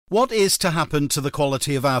What is to happen to the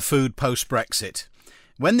quality of our food post-Brexit?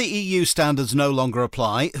 When the EU standards no longer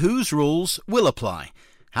apply, whose rules will apply?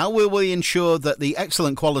 How will we ensure that the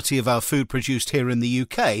excellent quality of our food produced here in the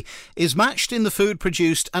UK is matched in the food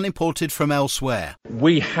produced and imported from elsewhere?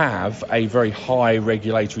 We have a very high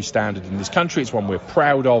regulatory standard in this country. It's one we're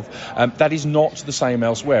proud of. That is not the same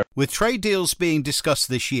elsewhere. With trade deals being discussed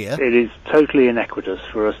this year, it is totally inequitous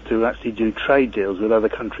for us to actually do trade deals with other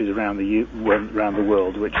countries around the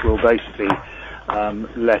world, which will basically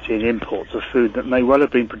let in imports of food that may well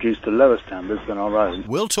have been produced to lower standards than our own.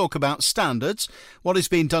 We'll talk about standards, what is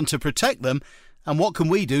being done to protect them, and what can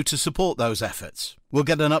we do to support those efforts. We'll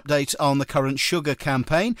get an update on the current sugar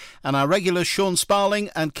campaign, and our regulars Sean Sparling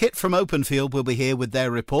and Kit from Openfield will be here with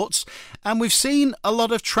their reports. And we've seen a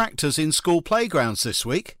lot of tractors in school playgrounds this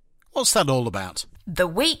week. What's that all about? The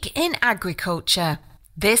Week in Agriculture.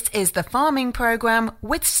 This is the Farming Programme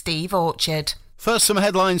with Steve Orchard. First, some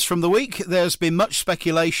headlines from the week. There's been much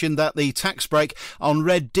speculation that the tax break on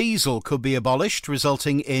red diesel could be abolished,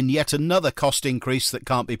 resulting in yet another cost increase that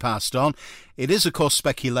can't be passed on. It is, of course,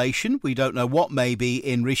 speculation. We don't know what may be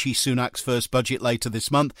in Rishi Sunak's first budget later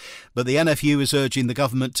this month, but the NFU is urging the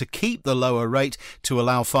government to keep the lower rate to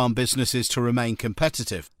allow farm businesses to remain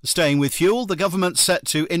competitive. Staying with fuel, the government's set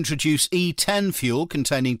to introduce E10 fuel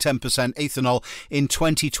containing 10% ethanol in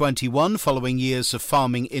 2021 following years of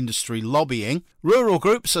farming industry lobbying. Rural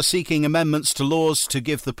groups are seeking amendments to laws to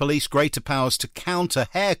give the police greater powers to counter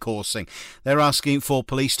hare coursing. They're asking for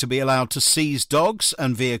police to be allowed to seize dogs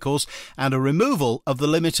and vehicles and a removal of the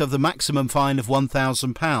limit of the maximum fine of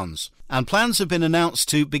 £1,000. And plans have been announced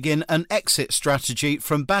to begin an exit strategy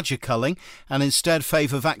from badger culling and instead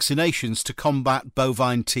favour vaccinations to combat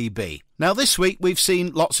bovine TB. Now this week we've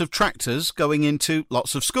seen lots of tractors going into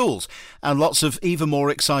lots of schools and lots of even more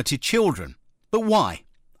excited children. But why?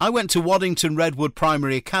 I went to Waddington Redwood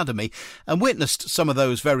Primary Academy and witnessed some of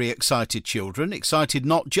those very excited children, excited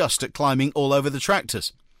not just at climbing all over the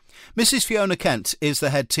tractors. Mrs. Fiona Kent is the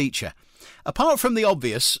head teacher. Apart from the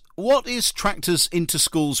obvious, what is Tractors into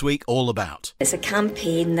Schools Week all about? It's a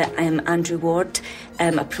campaign that Andrew Ward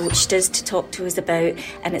approached us to talk to us about,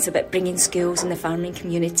 and it's about bringing schools and the farming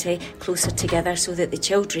community closer together so that the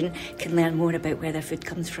children can learn more about where their food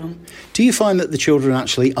comes from. Do you find that the children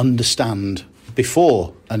actually understand,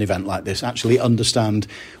 before an event like this, actually understand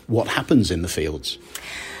what happens in the fields?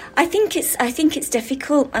 I think it's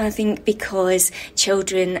difficult. I think because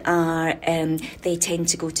children are, they tend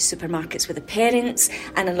to go to supermarkets with their parents,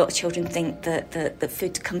 and a lot of children think that the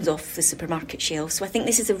food comes off the supermarket shelf. So I think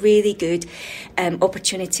this is a really good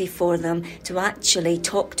opportunity for them to actually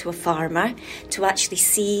talk to a farmer, to actually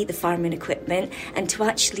see the farming equipment, and to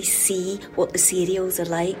actually see what the cereals are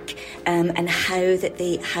like, and how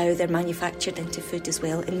they're manufactured into food as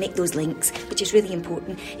well, and make those links, which is really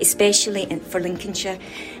important, especially for Lincolnshire.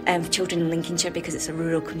 Children in Lincolnshire, because it's a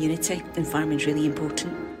rural community and farming is really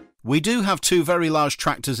important. We do have two very large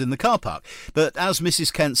tractors in the car park, but as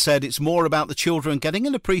Mrs. Kent said, it's more about the children getting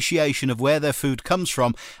an appreciation of where their food comes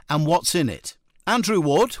from and what's in it. Andrew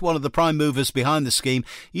Ward, one of the prime movers behind the scheme,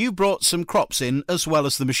 you brought some crops in as well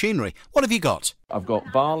as the machinery. What have you got? I've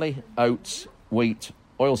got barley, oats, wheat,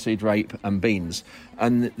 oilseed rape and beans.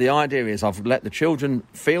 And the idea is I've let the children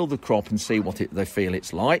feel the crop and see what they feel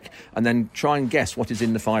it's like, and then try and guess what is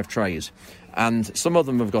in the 5 trays. And some of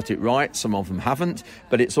them have got it right, some of them haven't,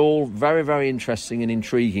 but it's all very, very interesting and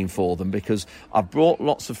intriguing for them, because I've brought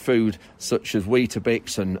lots of food such as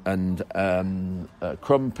Weetabix and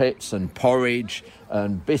crumpets and porridge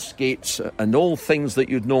and biscuits and all things that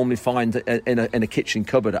you'd normally find in a kitchen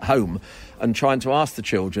cupboard at home, and trying to ask the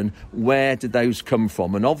children, where did those come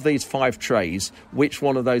from? And of these 5 trays, which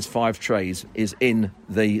one of those 5 trays is in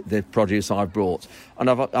the produce I've brought? And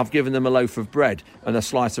I've given them a loaf of bread and a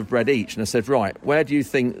slice of bread each, and I said, right, where do you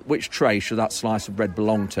think, which tray should that slice of bread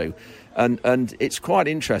belong to? And it's quite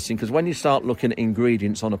interesting, because when you start looking at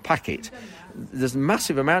ingredients on a packet, there's a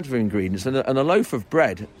massive amount of ingredients, and a loaf of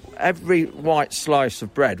bread, every white slice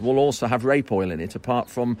of bread will also have rape oil in it, apart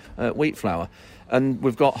from wheat flour. And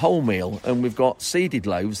we've got wholemeal, and we've got seeded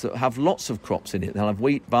loaves that have lots of crops in it. They'll have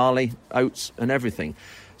wheat, barley, oats and everything.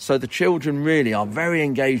 So the children really are very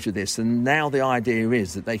engaged with this, and now the idea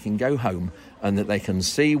is that they can go home and that they can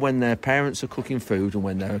see when their parents are cooking food, and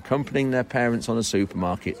when they're accompanying their parents on a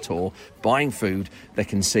supermarket tour, buying food, they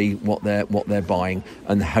can see what they're buying,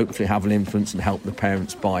 and hopefully have an influence and help the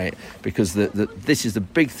parents buy it. Because this is the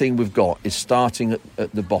big thing we've got, is starting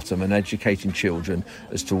at the bottom and educating children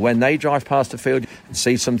as to when they drive past a field and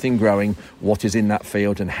see something growing, what is in that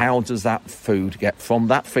field, and how does that food get from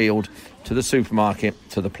that field to the supermarket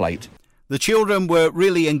to the plate. The children were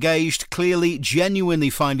really engaged, clearly, genuinely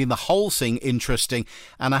finding the whole thing interesting,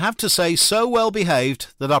 and I have to say, so well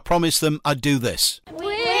behaved that I promised them I'd do this.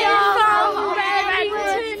 We are from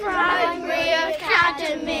Redwood Primary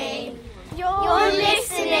Academy. You're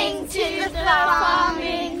listening to the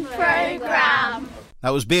Farming Programme.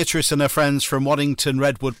 That was Beatrice and her friends from Waddington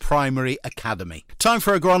Redwood Primary Academy. Time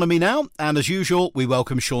for agronomy now, and as usual, we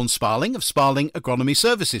welcome Sean Sparling of Sparling Agronomy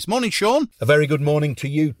Services. Morning, Sean. A very good morning to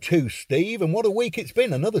you too, Steve, and what a week it's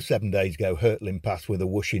been. Another 7 days go hurtling past with a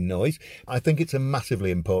whooshing noise. I think it's a massively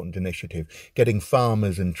important initiative, getting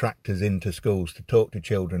farmers and tractors into schools to talk to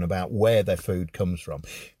children about where their food comes from.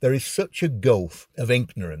 There is such a gulf of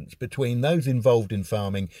ignorance between those involved in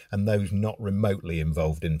farming and those not remotely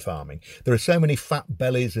involved in farming. There are so many fat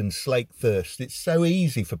bellies and slake thirsts. It's so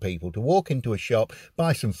easy for people to walk into a shop,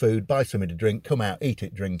 buy some food, buy something to drink, come out, eat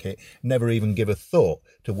it, drink it, never even give a thought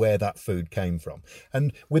to where that food came from.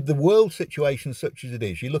 And with the world situation such as it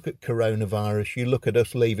is, you look at coronavirus, you look at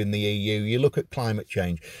us leaving the EU, you look at climate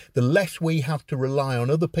change, the less we have to rely on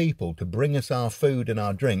other people to bring us our food and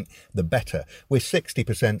our drink, the better. We're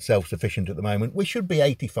 60% self-sufficient at the moment. We should be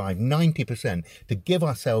 85, 90% to give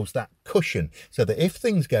ourselves that cushion so that if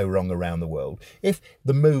things go wrong around the world, if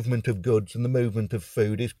the movement of goods and the movement of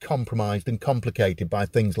food is compromised and complicated by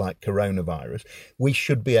things like coronavirus, we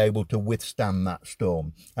should be able to withstand that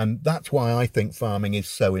storm. And that's why I think farming is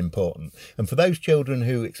so important. And for those children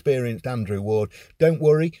who experienced Andrew Ward, don't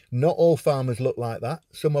worry, not all farmers look like that.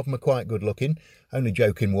 Some of them are quite good looking. Only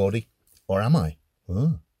joking, Wardy. Or am I?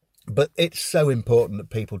 But it's so important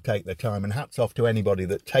that people take their time, and hats off to anybody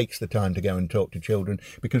that takes the time to go and talk to children,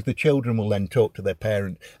 because the children will then talk to their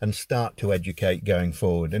parent and start to educate going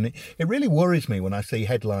forward. And it really worries me when I see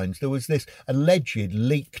headlines. There was this alleged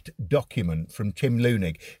leaked document from Tim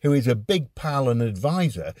Lunig, who is a big pal and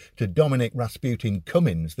advisor to Dominic Rasputin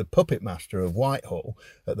Cummins, the puppet master of Whitehall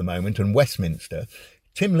at the moment and Westminster.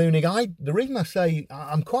 Tim Lunig, the reason I say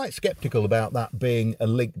I'm quite sceptical about that being a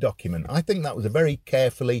leaked document, I think that was a very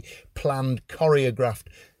carefully planned, choreographed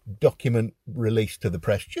document released to the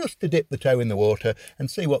press just to dip the toe in the water and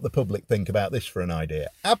see what the public think about this for an idea.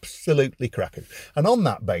 Absolutely crackers. And on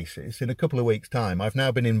that basis, in a couple of weeks' time, I've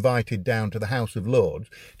now been invited down to the House of Lords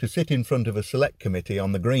to sit in front of a select committee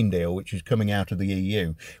on the Green Deal, which is coming out of the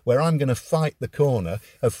EU, where I'm going to fight the corner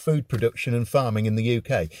of food production and farming in the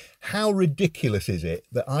UK. How ridiculous is it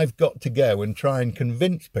that I've got to go and try and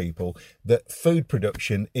convince people that food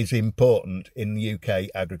production is important in the UK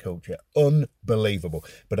agriculture? Unbelievable.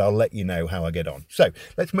 But I'll let you know how I get on. So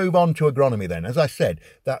let's move on to agronomy then. As I said,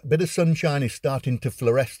 that bit of sunshine is starting to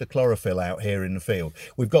fluoresce the chlorophyll out here in the field.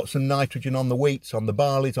 We've got some nitrogen on the wheats, on the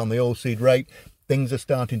barleys, on the oilseed rape. Things are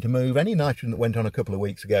starting to move. Any nitrogen that went on a couple of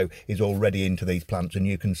weeks ago is already into these plants, and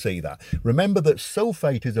you can see that. Remember that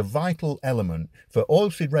sulphate is a vital element for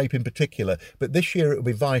oilseed rape in particular, but this year it will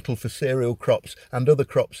be vital for cereal crops and other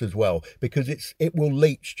crops as well, because it will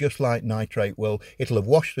leach just like nitrate will. It'll have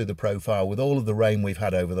washed through the profile with all of the rain we've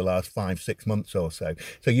had over the last 5-6 months or so.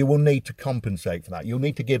 So you will need to compensate for that. You'll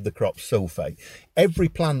need to give the crops sulphate. Every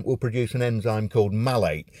plant will produce an enzyme called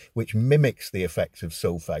malate, which mimics the effects of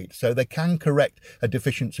sulphate. So they can correct a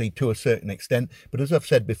deficiency to a certain extent, but as I've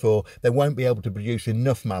said before, they won't be able to produce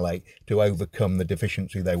enough malate to overcome the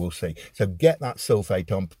deficiency they will see. So get that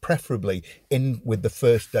sulphate on, preferably in with the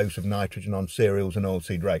first dose of nitrogen on cereals and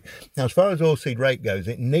oilseed rape. Now, as far as oilseed rape goes,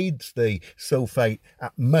 it needs the sulphate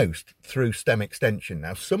at most through stem extension.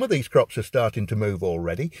 Now, some of these crops are starting to move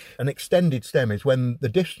already. An extended stem is when the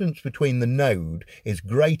distance between the node is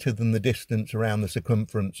greater than the distance around the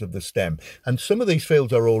circumference of the stem. And some of these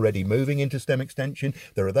fields are already moving into stem extension.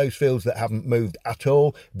 There are those fields that haven't moved at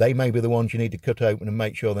all. They may be the ones you need to cut open and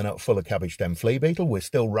make sure they're not full of cabbage stem flea beetle. We're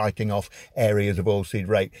still writing off areas of oilseed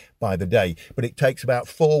rape by the day, but it takes about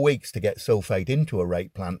 4 weeks to get sulphate into a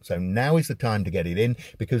rape plant. So now is the time to get it in,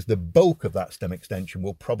 because the bulk of that stem extension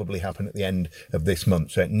will probably happen at the end of this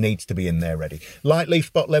month. So it needs to be in there ready. Light leaf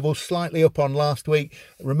spot levels slightly up on last week.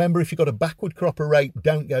 Remember, if you've got a backward crop of rape,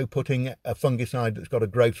 don't go putting a fungicide that's got a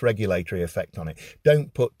growth regulatory effect on it.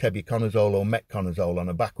 Don't put tebuconazole or metconazole on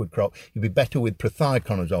a backward crop. You'd be better with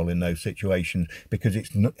prothioconazole in those situations, because it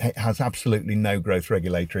has absolutely no growth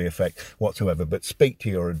regulatory effect whatsoever. But speak to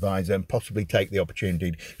your advisor and possibly take the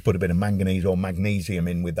opportunity to put a bit of manganese or magnesium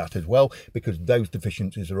in with that as well, because those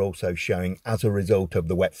deficiencies are also showing as a result of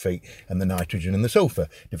the wet feet and the nitrogen and the sulphur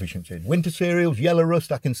deficiencies. Winter cereals, yellow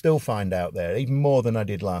rust, I can still find out there, even more than I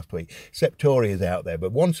did last week. Septoria is out there,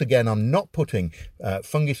 but once again, I'm not putting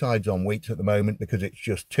fungicides on wheats at the moment, because it's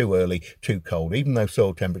just too early, too cold. Even though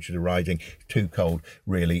soil temperatures are rising, it's too cold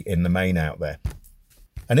really in the main out there.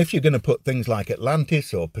 And if you're going to put things like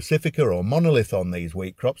Atlantis or Pacifica or Monolith on these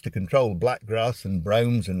wheat crops to control blackgrass and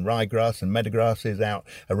bromes and ryegrass and meadowgrasses out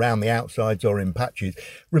around the outsides or in patches,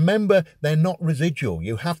 remember they're not residual.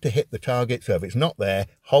 You have to hit the target, so if it's not there,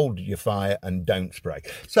 hold your fire and don't spray.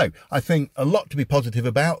 So I think a lot to be positive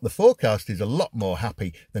about. The forecast is a lot more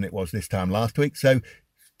happy than it was this time last week. So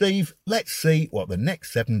Steve, let's see what the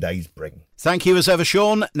next 7 days bring. Thank you as ever,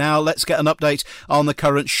 Sean. Now let's get an update on the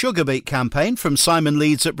current sugar beet campaign from Simon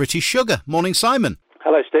Leeds at British Sugar. Morning, Simon.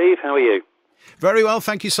 Hello, Steve. How are you? Very well,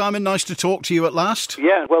 thank you, Simon. Nice to talk to you at last.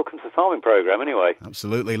 Yeah, welcome to the farming programme anyway.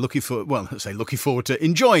 Absolutely. Looking forward to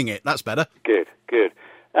enjoying it. That's better. Good.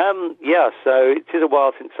 So it is a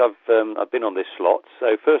while since I've been on this slot.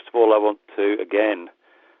 So first of all, I want to again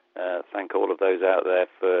thank all of those out there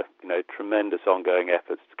for tremendous ongoing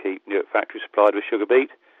efforts to keep Newark factory supplied with sugar beet.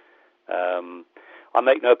 I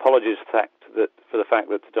make no apologies for the fact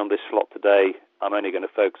that on this slot today, I'm only going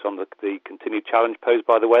to focus on the continued challenge posed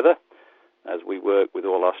by the weather, as we work with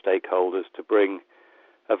all our stakeholders to bring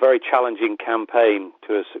a very challenging campaign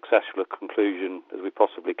to as successful a conclusion as we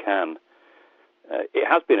possibly can. It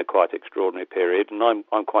has been a quite extraordinary period, and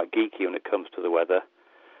I'm quite geeky when it comes to the weather.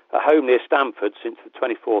 At home near Stamford, since the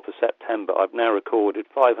 24th of September, I've now recorded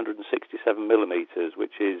 567 millimetres,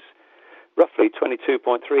 which is roughly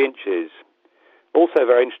 22.3 inches. Also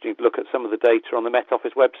very interesting to look at some of the data on the Met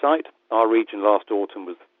Office website. Our region last autumn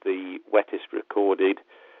was the wettest recorded,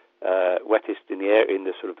 wettest in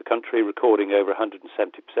the country, recording over 170%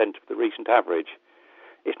 of the recent average.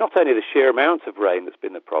 It's not only the sheer amount of rain that's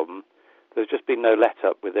been the problem. There's just been no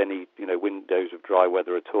let-up with any, windows of dry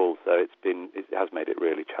weather at all, so it has made it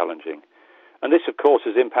really challenging. And this, of course,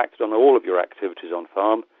 has impacted on all of your activities on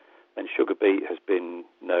farm, and sugar beet has been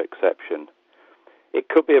no exception. It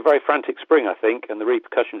could be a very frantic spring, I think, and the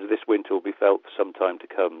repercussions of this winter will be felt for some time to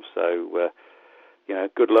come. So,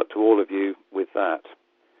 good luck to all of you with that.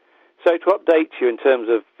 So to update you in terms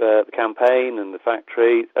of the campaign and the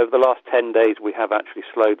factory, over the last 10 days we have actually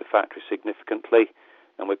slowed the factory significantly,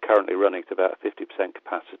 and we're currently running to about 50%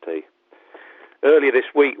 capacity. Earlier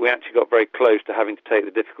this week, we actually got very close to having to take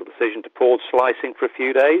the difficult decision to pause slicing for a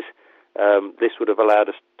few days. This would have allowed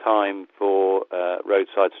us time for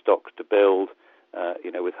roadside stocks to build,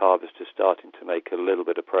 with harvesters starting to make a little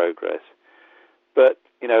bit of progress. But,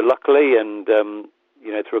 luckily, and,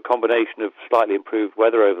 through a combination of slightly improved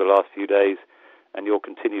weather over the last few days and your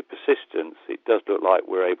continued persistence, it does look like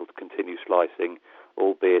we're able to continue slicing,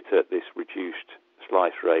 albeit at this reduced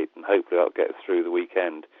slice rate, and hopefully that'll get us through the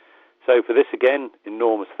weekend. So for this, again,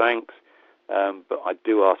 enormous thanks, but I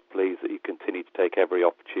do ask, please, that you continue to take every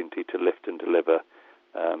opportunity to lift and deliver,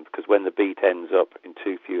 because when the beet ends up in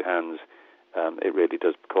too few hands, it really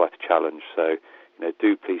does quite a challenge. So,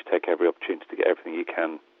 do please take every opportunity to get everything you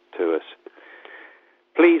can to us.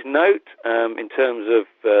 Please note, in terms of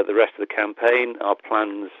the rest of the campaign, our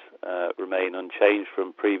plans remain unchanged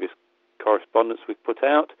from previous correspondence we've put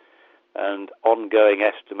out, and ongoing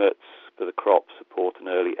estimates for the crop support an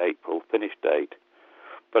early April finish date.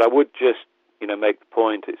 But I would just, make the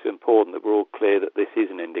point, it's important that we're all clear that this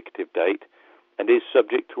is an indicative date and is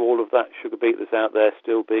subject to all of that sugar beet that's out there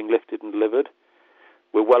still being lifted and delivered.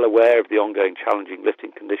 We're well aware of the ongoing challenging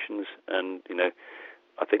lifting conditions, and,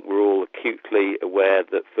 I think we're all acutely aware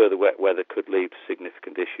that further wet weather could lead to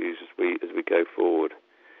significant issues as we go forward.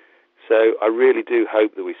 So I really do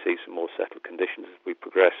hope that we see some more settled conditions as we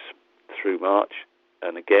progress through March.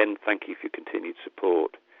 And again, thank you for your continued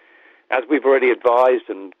support. As we've already advised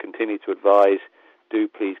and continue to advise, do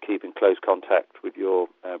please keep in close contact with your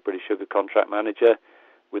British Sugar contract manager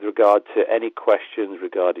with regard to any questions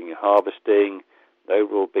regarding your harvesting, the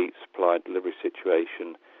overall beet supply and delivery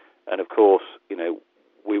situation. And of course,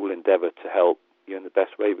 we will endeavour to help you in the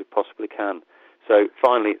best way we possibly can. So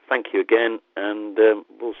finally, thank you again, and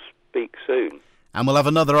we'll speak soon. And we'll have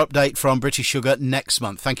another update from British Sugar next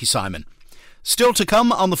month. Thank you, Simon. Still to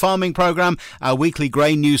come on the farming programme, our weekly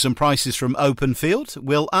grain news and prices from Open Field.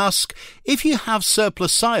 We'll ask, if you have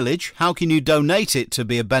surplus silage, how can you donate it to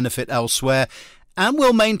be a benefit elsewhere? And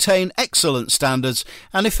we'll maintain excellent standards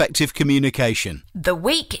and effective communication. The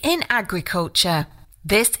Week in Agriculture.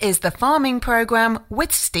 This is the farming programme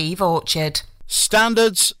with Steve Orchard.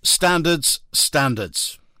 Standards, standards,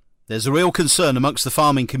 standards. There's a real concern amongst the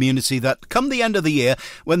farming community that come the end of the year,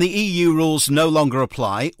 when the EU rules no longer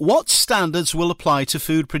apply, what standards will apply to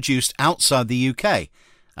food produced outside the UK?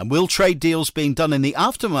 And will trade deals being done in the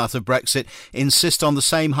aftermath of Brexit insist on the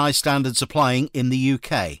same high standards applying in the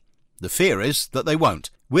UK? The fear is that they won't.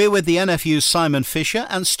 We're with the NFU's Simon Fisher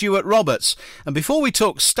and Stuart Roberts. And before we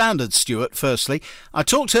talk standards, Stuart, firstly, I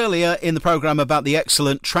talked earlier in the programme about the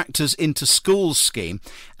excellent Tractors into Schools scheme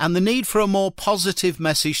and the need for a more positive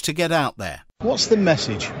message to get out there. What's the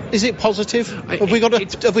message? Is it positive? Have we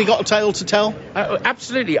got a tale to tell?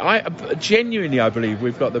 Absolutely. I believe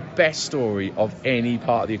we've got the best story of any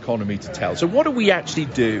part of the economy to tell. So what do we actually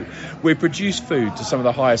do? We produce food to some of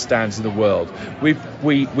the highest standards in the world.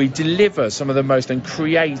 We deliver some of the most and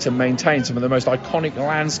create and maintain some of the most iconic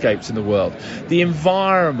landscapes in the world. The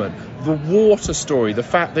environment, the water story, the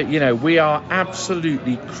fact that, we are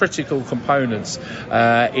absolutely critical components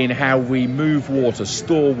in how we move water,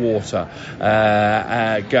 store water,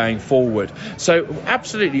 going forward. So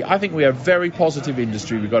absolutely, I think we are a very positive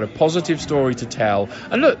industry. We've got a positive story to tell.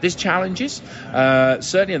 And look, there's challenges.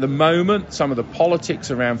 Certainly at the moment, some of the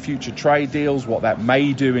politics around future trade deals, what that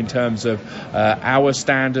may do in terms of our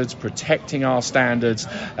standards, protecting our standards.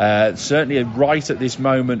 Certainly right at this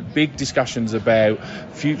moment, big discussions about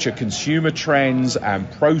future consumer trends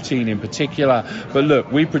and protein in particular. But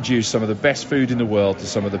look, we produce some of the best food in the world to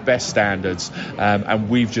some of the best standards, and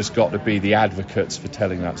we've just got to be the advocates for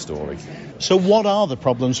telling that story. So what are the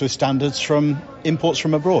problems with standards from imports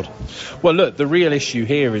from abroad? Well, look, the real issue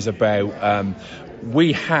here is about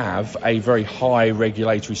we have a very high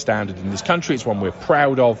regulatory standard in this country. It's one we're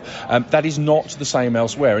proud of. That is not the same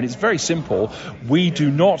elsewhere. And it's very simple. We do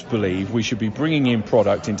not believe we should be bringing in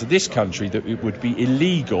product into this country that it would be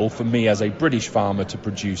illegal for me as a British farmer to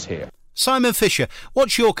produce here. Simon Fisher,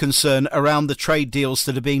 what's your concern around the trade deals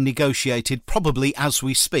that are being negotiated probably as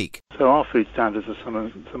we speak? So our food standards are some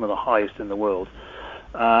of the highest in the world.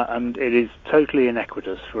 And it is totally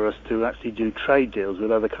inequitous for us to actually do trade deals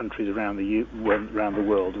with other countries around the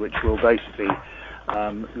world, which will basically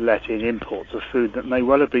let in imports of food that may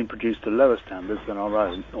well have been produced to lower standards than our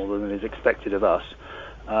own, or than is expected of us,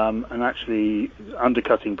 and actually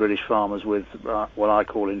undercutting British farmers with what I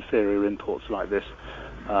call inferior imports like this,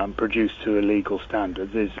 produced to illegal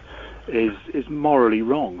standards, is morally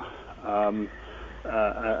wrong.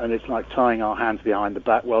 And it's like tying our hands behind the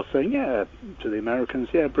back while saying, to the Americans,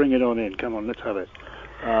 bring it on in, come on, let's have it.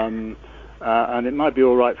 And it might be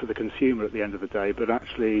all right for the consumer at the end of the day, but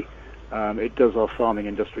actually it does our farming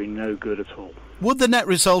industry no good at all. Would the net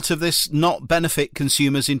result of this not benefit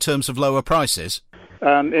consumers in terms of lower prices?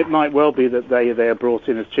 It might well be that they are brought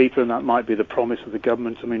in as cheaper, and that might be the promise of the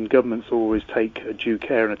government. I mean, governments always take due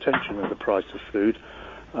care and attention with the price of food.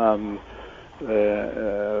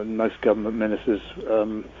 Most government ministers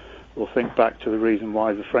will think back to the reason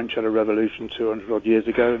why the French had a revolution 200 odd years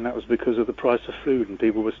ago, and that was because of the price of food and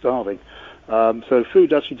people were starving. So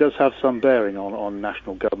food actually does have some bearing on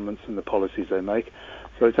national governments and the policies they make.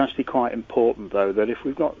 So it's actually quite important, though, that if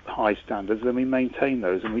we've got high standards, then we maintain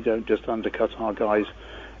those and we don't just undercut our guys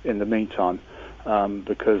in the meantime,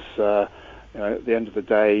 because at the end of the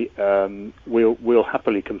day, we'll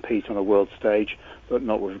happily compete on a world stage, but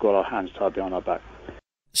not when we've got our hands tied behind our back.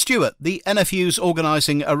 Stuart, the NFU's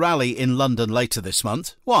organising a rally in London later this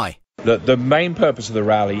month. Why? The main purpose of the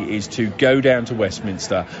rally is to go down to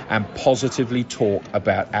Westminster and positively talk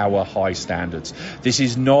about our high standards. This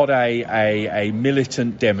is not a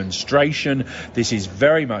militant demonstration. This is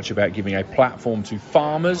very much about giving a platform to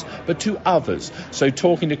farmers, but to others. So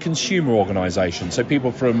talking to consumer organisations, so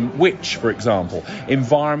people from which, for example,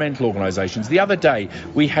 environmental organisations. The other day,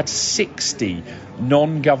 we had 60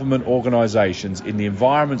 non-government organisations in the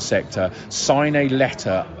environment sector sign a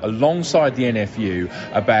letter alongside the NFU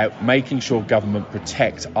about making sure government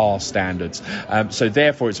protect our standards. So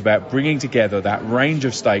therefore it's about bringing together that range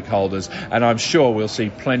of stakeholders, and I'm sure we'll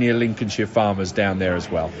see plenty of Lincolnshire farmers down there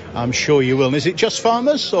as well. I'm sure you will. And is it just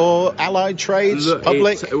farmers or allied trades,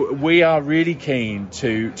 public? We are really keen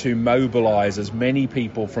to mobilise as many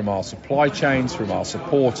people from our supply chains, from our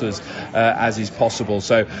supporters as is possible.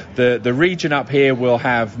 So the region up here will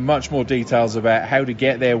have much more details about how to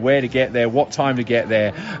get there, where to get there, what time to get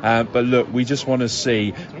there. But look, we just want to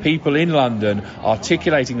see people in London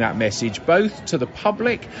articulating that message both to the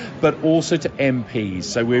public but also to MPs.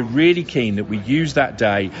 So we're really keen that we use that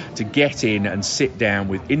day to get in and sit down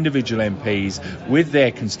with individual MPs, with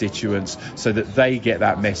their constituents, so that they get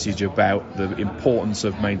that message about the importance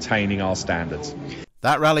of maintaining our standards.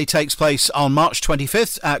 That rally takes place on March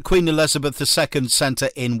 25th at Queen Elizabeth II Centre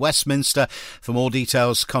in Westminster. For more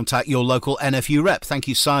details, contact your local NFU rep. Thank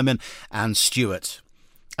you, Simon and Stuart.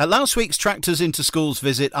 At last week's Tractors into Schools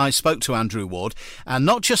visit, I spoke to Andrew Ward, and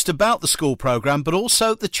not just about the school programme, but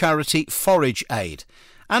also the charity Forage Aid.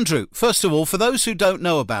 Andrew, first of all, for those who don't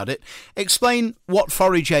know about it, explain what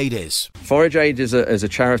Forage Aid is. Forage Aid is a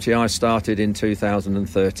charity I started in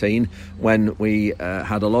 2013 when we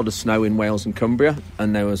had a lot of snow in Wales and Cumbria,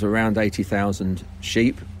 and there was around 80,000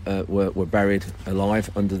 sheep were buried alive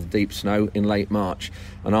under the deep snow in late March.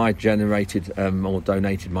 And I generated or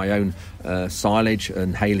donated my own silage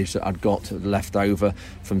and haylage that I'd got left over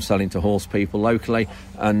from selling to horse people locally.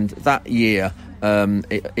 And that year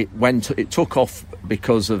it took off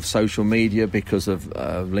because of social media, because of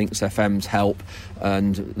Links FM's help,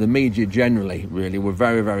 and the media generally really were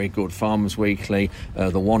very, very good. Farmers Weekly,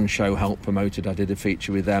 the One Show helped promote it. I did a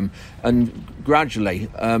feature with them, and gradually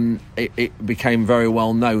it became very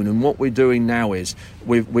well known. And what we're doing now is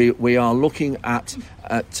we are looking at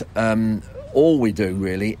all we do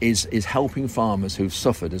really is helping farmers who've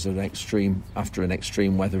suffered after an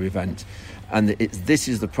extreme weather event. And this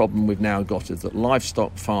is the problem we've now got, is that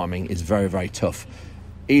livestock farming is very, very tough.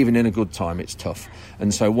 Even in a good time, it's tough.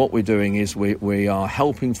 And so what we're doing is we are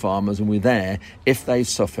helping farmers, and we're there if they've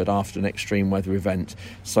suffered after an extreme weather event.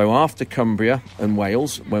 So after Cumbria and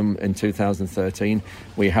Wales, when in 2013,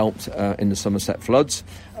 we helped in the Somerset floods.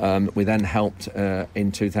 We then helped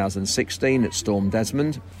in 2016 at Storm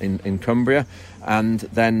Desmond in Cumbria. And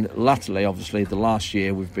then latterly, obviously, the last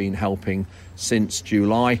year we've been helping since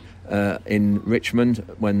July in Richmond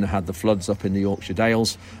when they had the floods up in the Yorkshire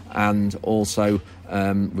Dales, and also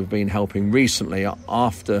we've been helping recently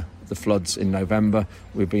after the floods in November.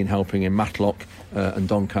 We've been helping in Matlock and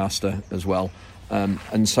Doncaster as well.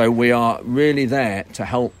 And so we are really there to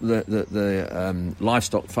help the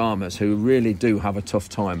livestock farmers who really do have a tough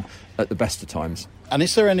time at the best of times. And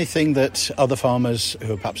is there anything that other farmers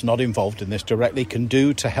who are perhaps not involved in this directly can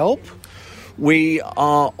do to help? We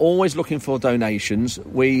are always looking for donations.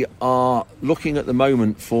 We are looking at the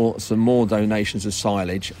moment for some more donations of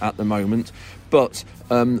silage at the moment. But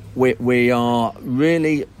we are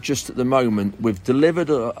really just at the moment, we've delivered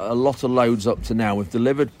a lot of loads up to now. We've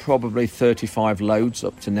delivered probably 35 loads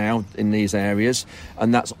up to now in these areas,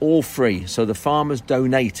 and that's all free. So the farmers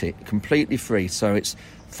donate it completely free. So it's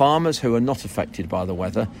farmers who are not affected by the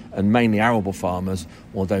weather, and mainly arable farmers,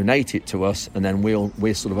 will donate it to us, and then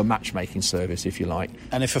we're sort of a matchmaking service, if you like.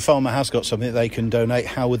 And if a farmer has got something that they can donate,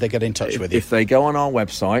 how would they get in touch with you? If they go on our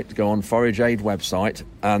website, go on Forage Aid website,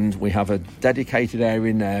 and we have a dedicated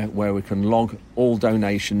area in there where we can log all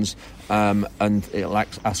donations, and it'll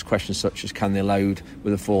ask questions such as can they load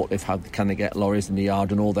with a forklift, can they get lorries in the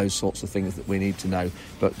yard, and all those sorts of things that we need to know.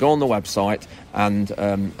 But go on the website and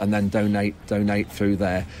then donate through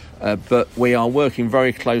there. But we are working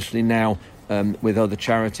very closely now with other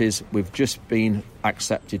charities. We've just been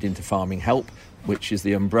accepted into Farming Help, which is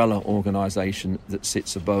the umbrella organisation that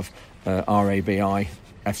sits above RABI,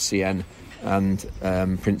 FCN and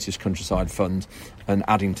Prince's Countryside Fund and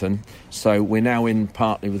Addington. So we're now in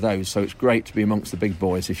partly with those, so it's great to be amongst the big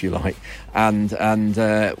boys, if you like, and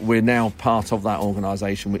we're now part of that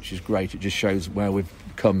organisation, which is great. It just shows where we've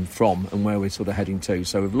come from and where we're sort of heading to.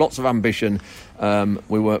 So with lots of ambition,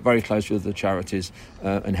 we work very closely with the charities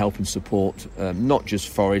and helping support not just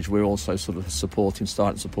forage, we're also sort of starting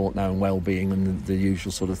support now in wellbeing and the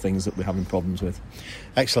usual sort of things that we're having problems with.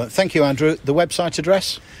 Excellent. Thank you, Andrew. The website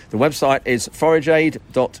address? The website is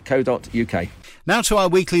forageaid.co.uk. Now to our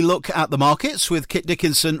weekly look at the markets with Kit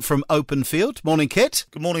Dickinson from Openfield. Morning, Kit.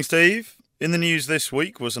 Good morning, Steve. In the news this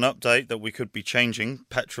week was an update that we could be changing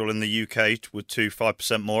petrol in the UK to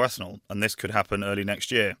 5% more ethanol, and this could happen early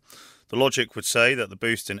next year. The logic would say that the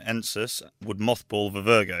boost in ENSIS would mothball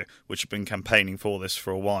Vivergo, which had been campaigning for this for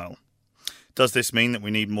a while. Does this mean that we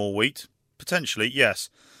need more wheat? Potentially, yes.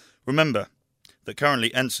 Remember that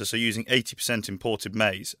currently ENSIS are using 80% imported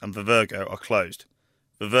maize and Vivergo are closed.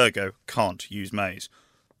 Vivergo can't use maize,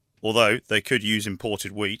 although they could use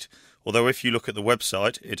imported wheat. Although if you look at the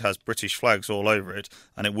website, it has British flags all over it,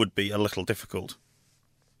 and it would be a little difficult.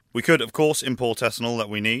 We could, of course, import ethanol that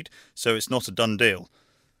we need, so it's not a done deal,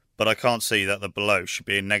 but I can't see that the below should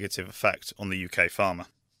be a negative effect on the UK farmer.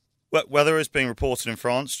 Wet weather is being reported in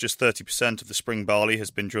France. Just 30% of the spring barley has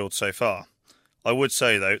been drilled so far. I would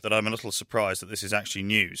say, though, that I'm a little surprised that this is actually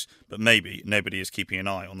news, but maybe nobody is keeping an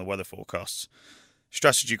eye on the weather forecasts.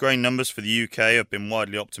 Strategy grain numbers for the UK have been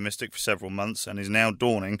widely optimistic for several months and is now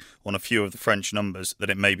dawning on a few of the French numbers that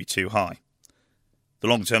it may be too high. The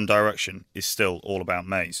long-term direction is still all about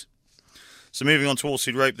maize. So moving on to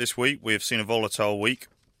oilseed rape this week, we have seen a volatile week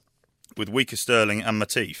with weaker sterling and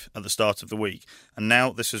Matif at the start of the week, and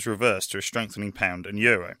now this has reversed to a strengthening pound and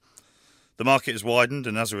euro. The market has widened,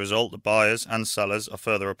 and as a result the buyers and sellers are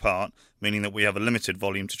further apart, meaning that we have a limited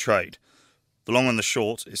volume to trade. The long and the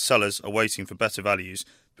short is sellers are waiting for better values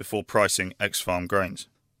before pricing ex-farm grains.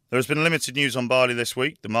 There has been limited news on barley this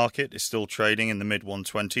week. The market is still trading in the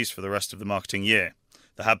mid-120s for the rest of the marketing year.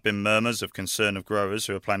 There have been murmurs of concern of growers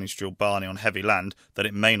who are planning to drill barley on heavy land that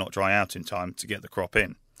it may not dry out in time to get the crop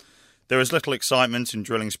in. There is little excitement in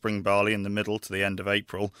drilling spring barley in the middle to the end of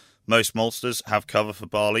April. Most maltsters have cover for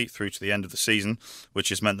barley through to the end of the season, which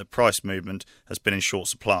has meant that price movement has been in short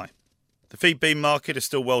supply. The feed bean market is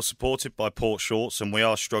still well supported by port shorts, and we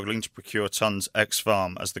are struggling to procure tonnes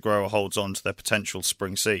ex-farm as the grower holds on to their potential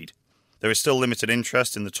spring seed. There is still limited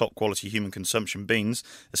interest in the top quality human consumption beans,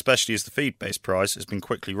 especially as the feed-based price has been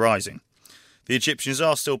quickly rising. The Egyptians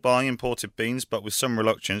are still buying imported beans, but with some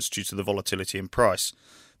reluctance due to the volatility in price.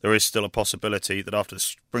 There is still a possibility that after the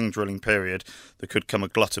spring drilling period there could come a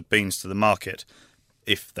glut of beans to the market,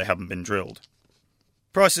 if they haven't been drilled.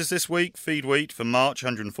 Prices this week: feed wheat for March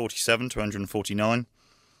 147 to 149,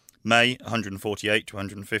 May 148 to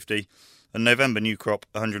 150, and November new crop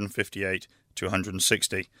 158 to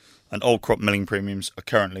 160, and old crop milling premiums are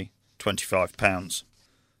currently £25.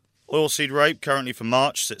 Oilseed rape currently for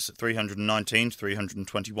March sits at 319 to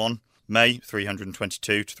 321, May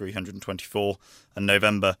 322 to 324, and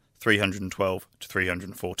November 312 to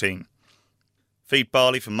 314. Feed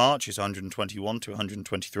barley for March is 121 to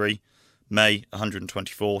 123, May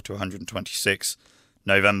 124 to 126,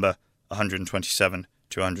 November 127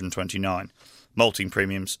 to 129. Malting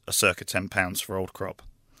premiums are circa £10 for old crop.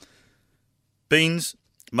 Beans,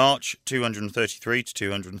 March 233 to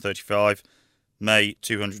 235, May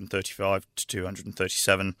 235 to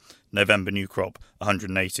 237, November new crop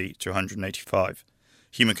 180 to 185.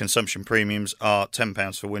 Human consumption premiums are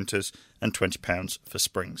 £10 for winters and £20 for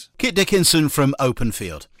springs. Kit Dickinson from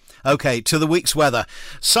Openfield. OK, to the week's weather.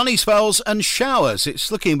 Sunny spells and showers.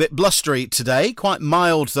 It's looking a bit blustery today. Quite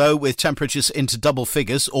mild, though, with temperatures into double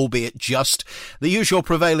figures, albeit just. The usual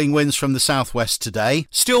prevailing winds from the southwest today.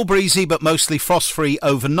 Still breezy, but mostly frost-free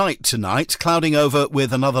overnight tonight. Clouding over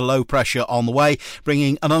with another low pressure on the way,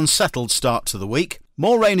 bringing an unsettled start to the week.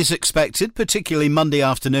 More rain is expected, particularly Monday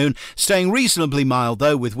afternoon, staying reasonably mild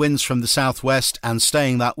though, with winds from the southwest and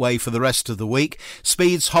staying that way for the rest of the week.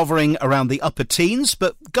 Speeds hovering around the upper teens,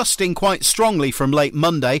 but gusting quite strongly from late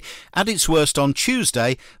Monday, at its worst on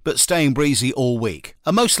Tuesday, but staying breezy all week.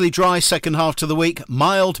 A mostly dry second half to the week,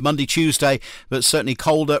 mild Monday, Tuesday, but certainly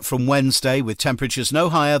colder from Wednesday, with temperatures no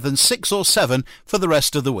higher than 6 or 7 for the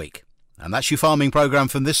rest of the week. And that's your farming programme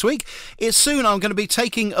from this week. It's soon I'm going to be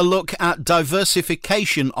taking a look at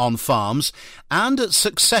diversification on farms and at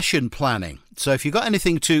succession planning. So if you've got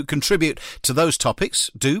anything to contribute to those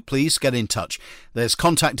topics, do please get in touch. There's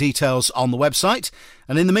contact details on the website.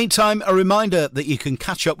 And in the meantime, a reminder that you can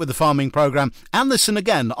catch up with the farming programme and listen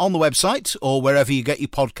again on the website or wherever you get your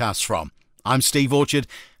podcasts from. I'm Steve Orchard.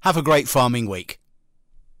 Have a great farming week.